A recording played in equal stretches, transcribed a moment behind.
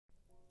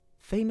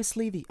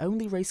Famously the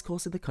only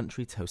racecourse in the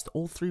country to host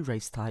all three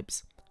race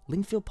types,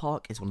 Lingfield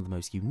Park is one of the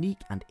most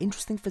unique and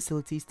interesting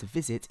facilities to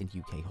visit in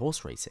UK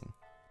horse racing.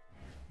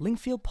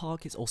 Lingfield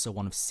Park is also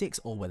one of 6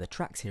 all-weather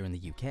tracks here in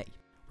the UK,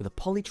 with a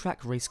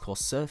poly-track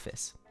racecourse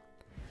surface.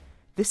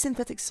 This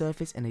synthetic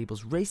surface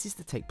enables races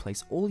to take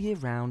place all year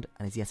round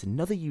and is yet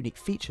another unique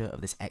feature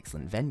of this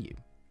excellent venue.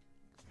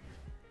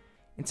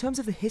 In terms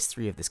of the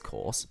history of this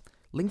course,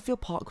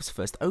 Lingfield Park was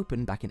first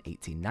opened back in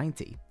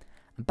 1890,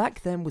 and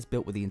back then was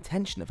built with the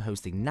intention of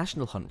hosting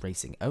national hunt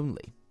racing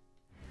only.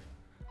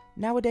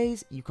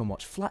 Nowadays, you can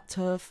watch flat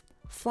turf,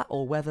 flat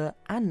all-weather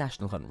and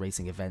national hunt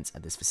racing events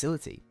at this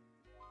facility,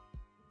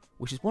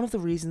 which is one of the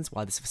reasons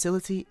why this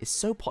facility is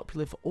so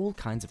popular for all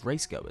kinds of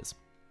racegoers.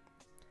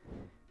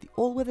 The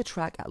all-weather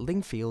track at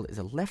Lingfield is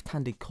a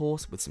left-handed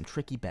course with some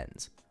tricky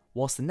bends,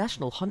 whilst the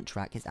national hunt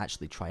track is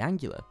actually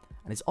triangular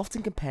and is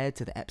often compared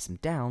to the Epsom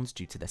Downs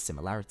due to their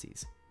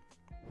similarities.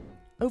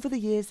 Over the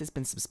years there's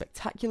been some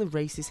spectacular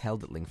races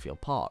held at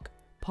Lingfield Park,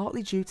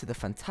 partly due to the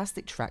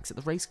fantastic tracks at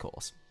the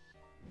racecourse.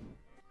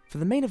 For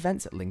the main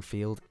events at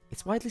Lingfield,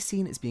 it's widely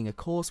seen as being a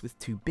course with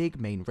 2 big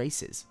main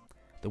races,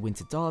 the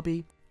Winter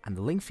Derby and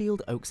the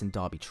Lingfield Oaks and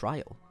Derby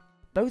Trial.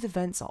 Both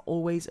events are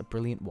always a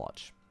brilliant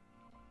watch.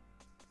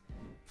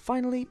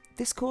 Finally,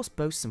 this course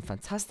boasts some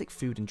fantastic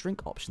food and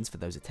drink options for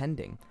those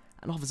attending,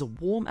 and offers a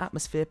warm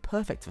atmosphere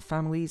perfect for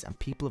families and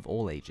people of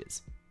all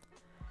ages.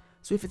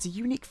 So if it's a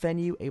unique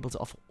venue able to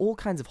offer all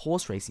kinds of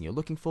horse racing you're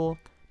looking for,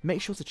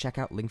 make sure to check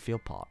out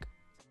Lingfield Park.